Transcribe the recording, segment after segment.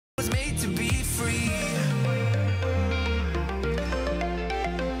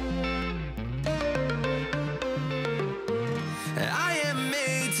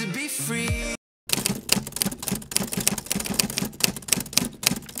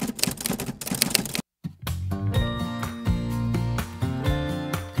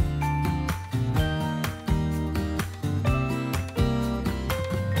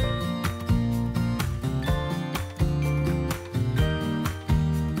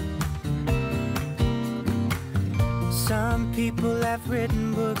Some people have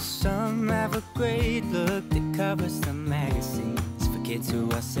written books, some have a great look that covers the magazines for kids who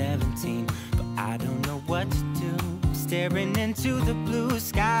are 17. But I don't know what to do, staring into the blue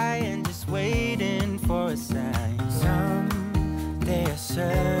sky and just waiting for a sign. Some, they are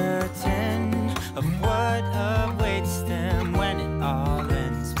certain of what awaits them when it all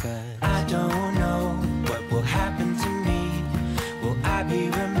ends, but I don't know what will happen to me. Will I be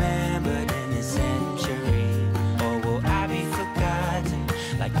remembered in a century, or will I be forgotten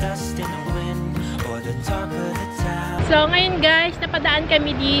like dust in the wind or the talk of the town? So ngayon guys, napadaan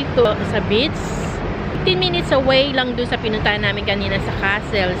kami dito sa beach. 15 minutes away lang dun sa pinuntahan namin kanina sa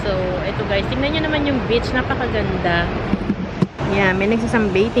castle. So ito guys, tingnan nyo naman yung beach, napakaganda. Yeah, may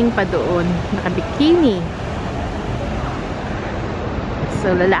nagsasunbathing pa doon, naka-bikini.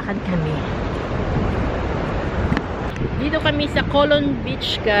 So lalakad kami. Dito kami sa Coolum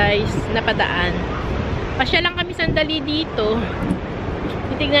Beach guys, napadaan. Pasya lang kami sandali dito.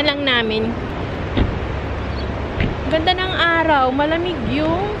 Titignan lang namin. Ganda ng araw, malamig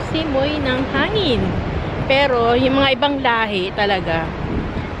yung simoy ng hangin. Pero yung mga ibang lahi talaga,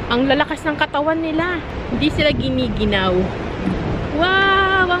 ang lalakas ng katawan nila. Hindi sila giniginaw.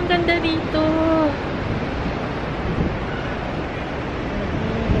 Wow, ang ganda dito.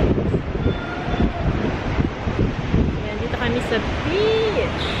 Kami sa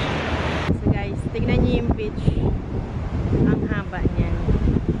beach. So guys, tignan niyo yung beach. Ang haba niyan.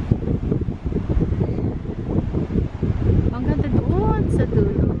 Ang ganda doon sa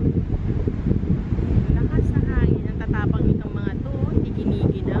dulo. Lakas ng hangin. Ang tatapang itong mga to. Hindi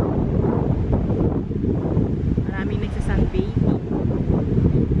giniginaw. Maraming nagsasunbathing.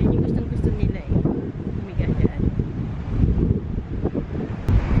 Yan yung gustong gusto nila eh. Humiga dyan.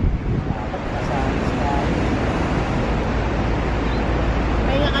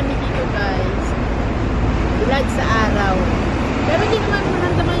 Kami dito guys, bulag sa araw, pero hindi naman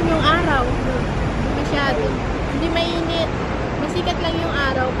maramdaman yung araw masyado, hindi mainit, masikat lang yung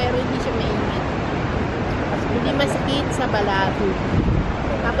araw pero hindi siya mainit, hindi masakit sa balato,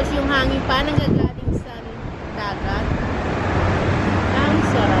 tapos yung hangin pa nanggagaling sa dagat, ang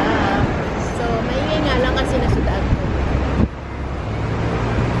sarap. So maingay nga lang kasi nasudan ko.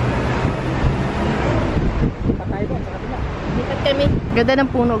 Lipat kami. Ganda ng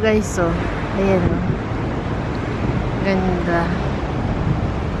puno guys, so ayan o. Ganda.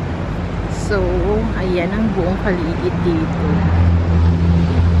 So ayan ang buong paligid dito.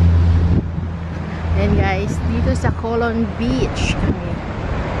 And guys, dito sa Coolum Beach kami.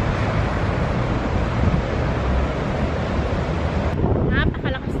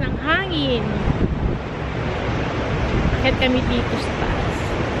 Napakalakas ng hangin. Akit kami dito sa taas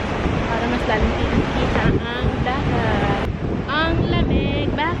para mas lalong kita ang dagat. Ang lamig.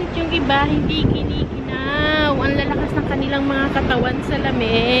 Bakit yung iba hindi giniginaw? Ang lalakas ng kanilang mga katawan sa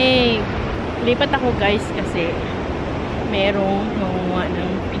lamig. Lipat ako guys kasi merong gumawa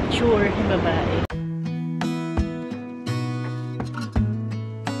ng picture ng babae.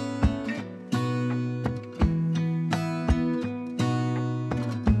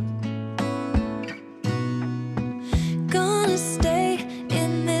 Gonna stay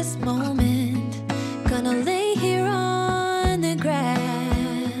in this moment. Gonna lay here on the grass.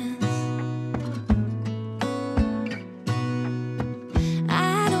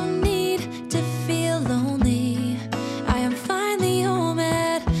 I don't need to feel lonely. I am finally home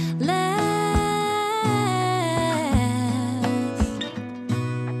at last.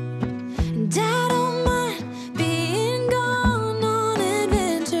 And I don't mind being gone on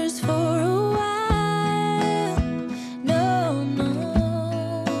adventures for a while. No, no.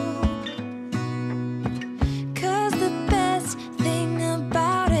 'Cause the best thing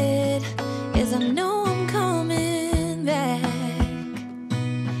about it is I know I'm coming back.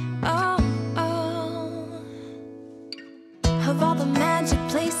 Oh, oh. Of all the magic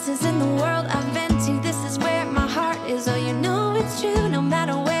places in the world I've been to, this is where my heart is. Oh, you know it's true. No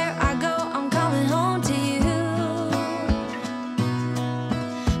matter where I go, I'm coming home to you.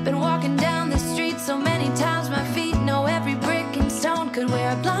 Been walking down the street so many times, my feet know every brick and stone. Could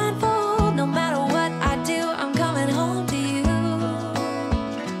wear a blindfold. No matter what I do, I'm coming home to you.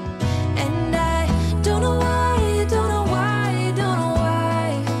 And I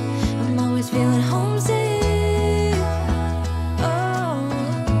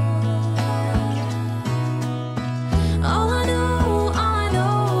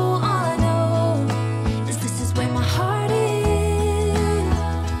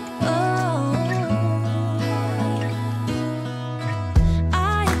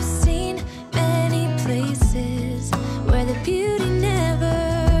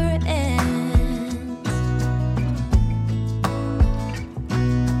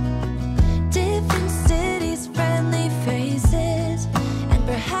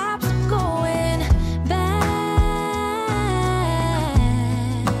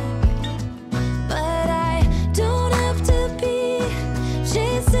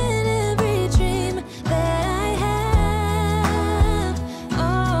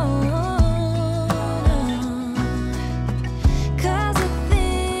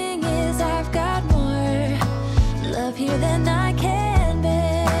happier than I